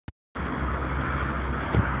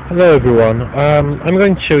Hello everyone, I'm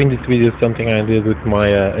going to show in this video something I did with my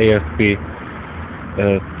ASP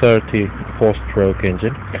 30 4-stroke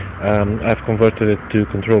engine. I've converted it to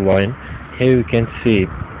control line. Here you can see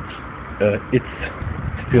it's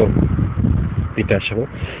still detachable.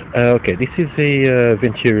 Okay, this is a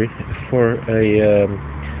venturi for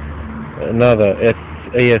another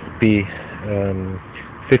ASP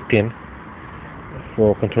 15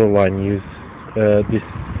 for control line use. This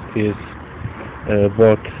is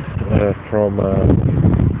bought from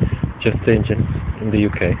Just Engine in the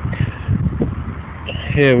UK.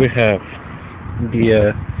 Here we have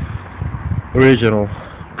the original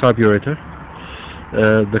carburetor.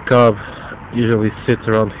 The carb usually sits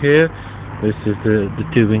around here. This is the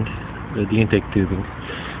tubing, the intake tubing.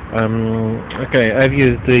 Okay, I've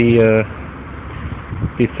used the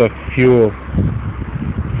piece of fuel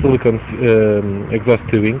silicone exhaust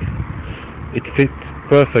tubing. It fits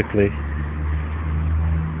perfectly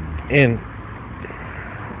in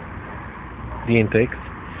the intakes.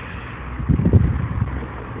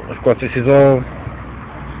 Of course, this is all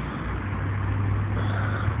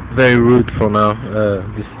very rude for now.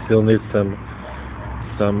 This still needs some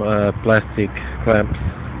plastic clamps,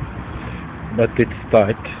 but it's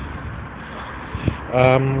tight.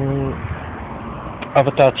 I've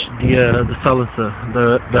attached the silencer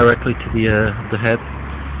directly to the head,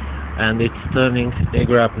 and it's turning a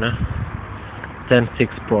Graupner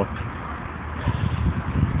 10.6 prop.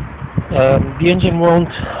 The engine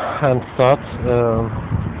won't hand start.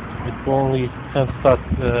 It will only hand start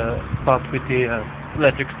with the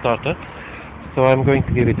electric starter. So I'm going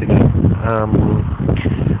to give it a go.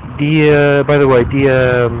 By the way,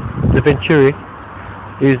 the Venturi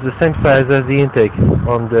is the same size as the intake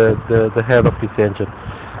on the head of this engine,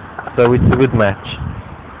 so it's a good match.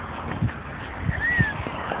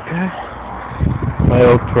 Okay, my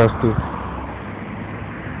old trusty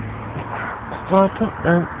starter,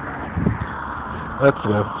 and let's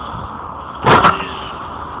go.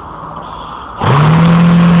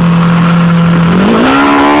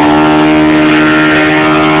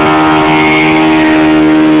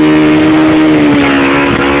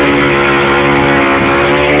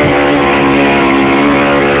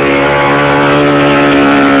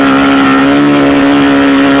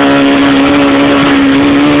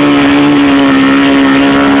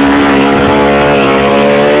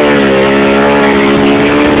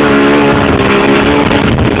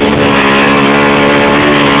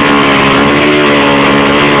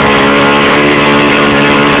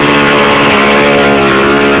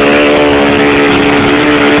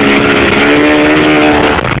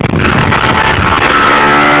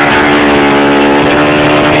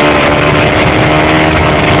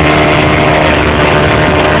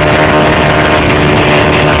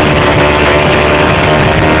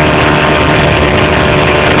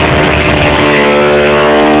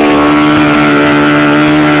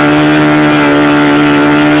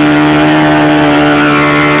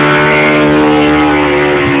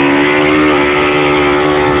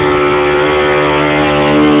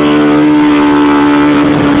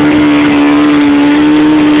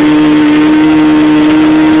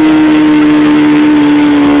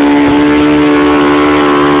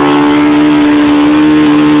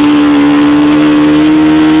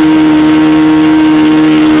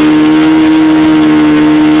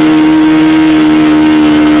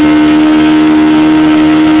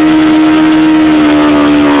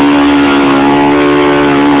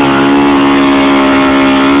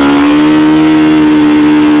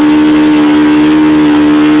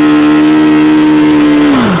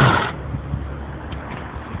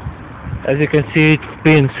 As you can see, it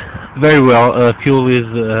spins very well. Fuel is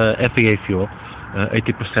FEA fuel,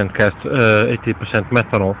 80% castor, 80%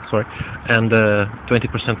 methanol, sorry, and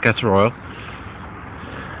 20% castor oil.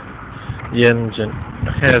 The engine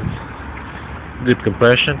has good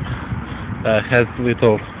compression, has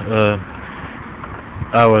little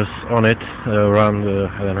hours on it, around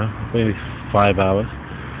I don't know, maybe 5 hours,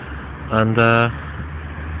 and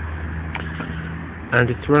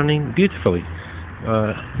it's running beautifully.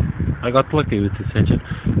 I got lucky with this engine,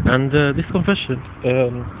 and this conversion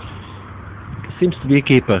seems to be a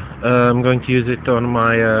keeper. I'm going to use it on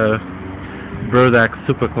my Brodax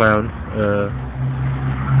Super Clown.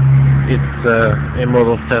 It's a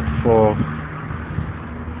model set for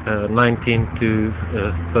 19 to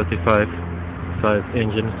 35 size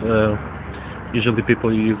engines. Usually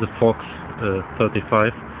people use the Fox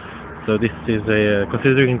 35, so this is a,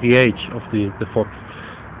 considering the age of the Fox,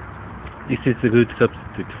 this is a good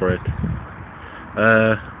substitute for it.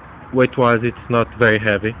 Weight-wise, it's not very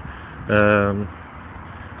heavy.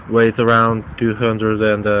 Weighs around 200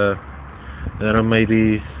 and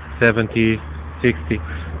maybe 70, 60,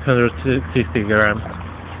 160 grams.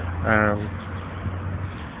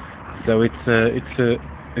 So it's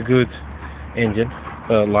a good engine,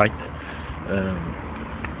 light.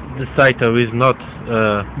 The Saito is not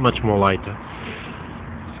much more lighter,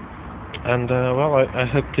 and well, I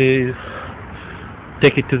hope to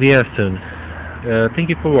take it to the air soon. Thank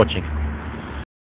you for watching.